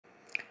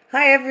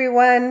Hi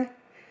everyone!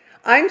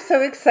 I'm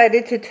so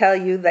excited to tell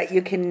you that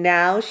you can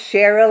now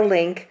share a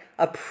link,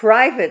 a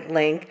private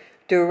link,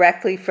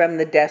 directly from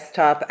the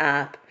desktop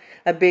app.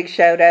 A big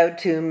shout out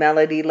to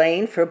Melody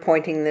Lane for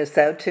pointing this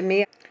out to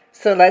me.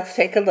 So let's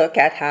take a look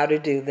at how to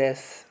do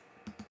this.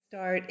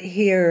 Start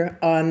here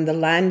on the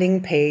landing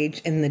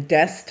page in the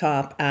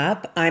desktop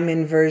app. I'm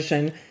in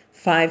version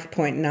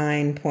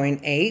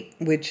 5.9.8,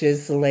 which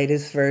is the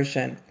latest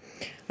version.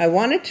 I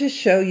wanted to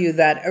show you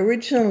that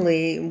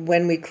originally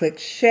when we clicked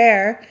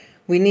share,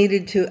 we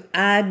needed to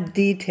add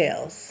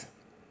details.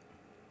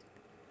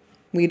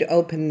 We'd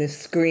open the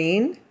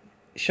screen,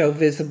 show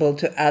visible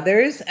to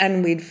others,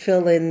 and we'd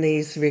fill in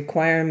these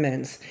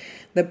requirements.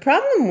 The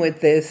problem with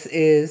this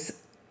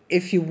is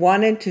if you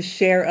wanted to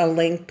share a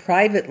link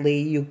privately,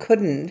 you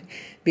couldn't,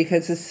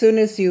 because as soon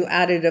as you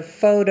added a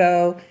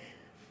photo,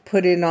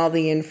 put in all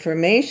the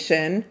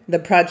information, the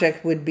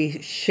project would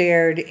be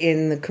shared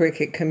in the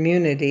Cricut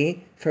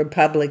community for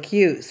public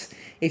use.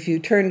 If you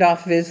turned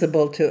off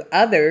visible to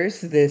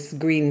others, this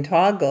green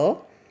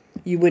toggle,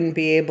 you wouldn't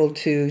be able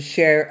to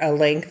share a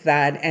link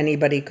that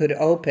anybody could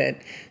open.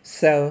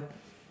 So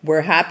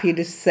we're happy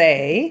to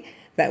say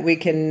that we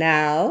can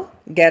now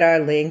get our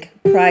link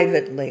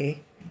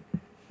privately.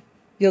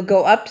 You'll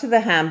go up to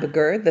the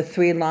hamburger, the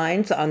 3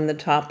 lines on the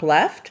top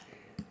left,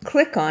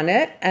 click on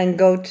it and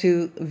go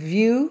to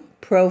View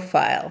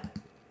Profile.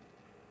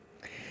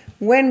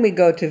 When we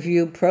go to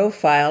View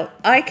Profile,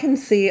 I can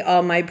see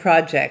all my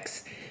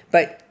projects.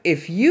 But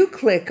if you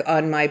click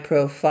on my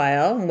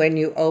profile when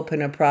you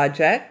open a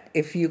project,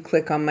 if you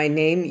click on my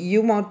name,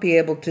 you won't be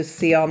able to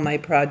see all my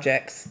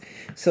projects.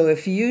 So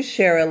if you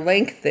share a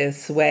link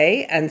this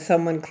way and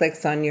someone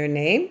clicks on your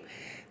name,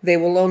 they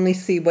will only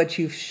see what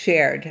you've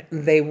shared.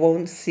 They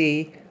won't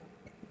see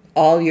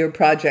all your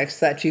projects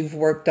that you've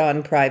worked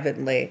on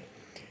privately.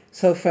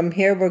 So from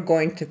here, we're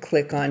going to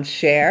click on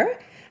share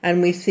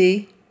and we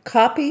see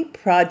copy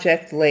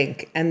project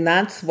link, and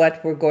that's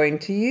what we're going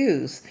to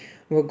use.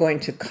 We're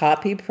going to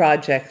copy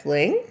project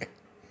link,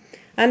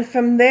 and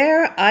from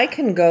there I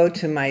can go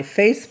to my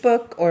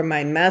Facebook or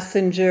my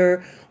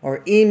Messenger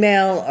or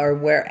email or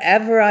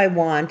wherever I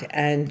want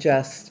and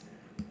just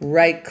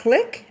right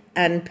click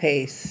and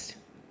paste.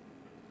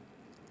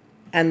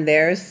 And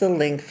there's the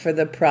link for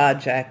the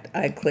project.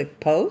 I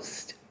click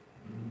post.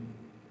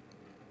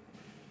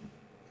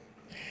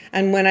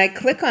 And when I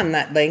click on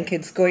that link,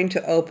 it's going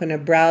to open a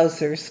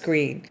browser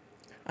screen.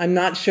 I'm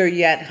not sure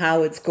yet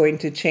how it's going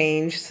to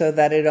change so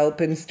that it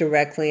opens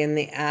directly in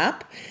the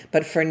app.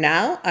 But for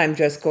now, I'm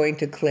just going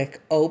to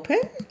click open,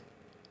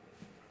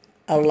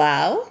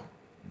 allow,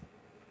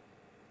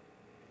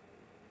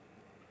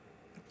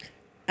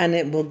 and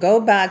it will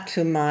go back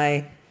to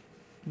my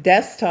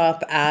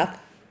desktop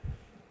app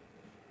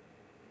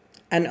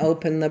and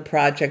open the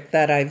project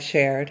that I've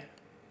shared.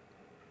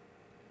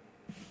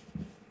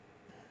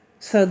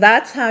 So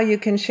that's how you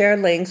can share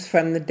links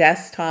from the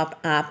desktop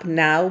app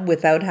now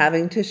without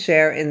having to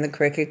share in the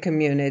Cricut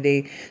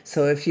community.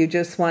 So if you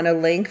just want a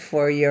link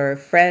for your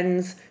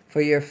friends,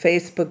 for your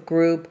Facebook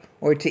group,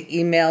 or to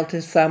email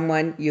to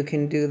someone, you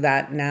can do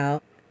that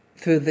now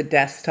through the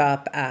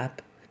desktop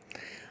app.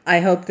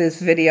 I hope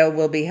this video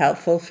will be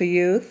helpful for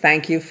you.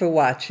 Thank you for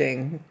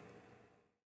watching.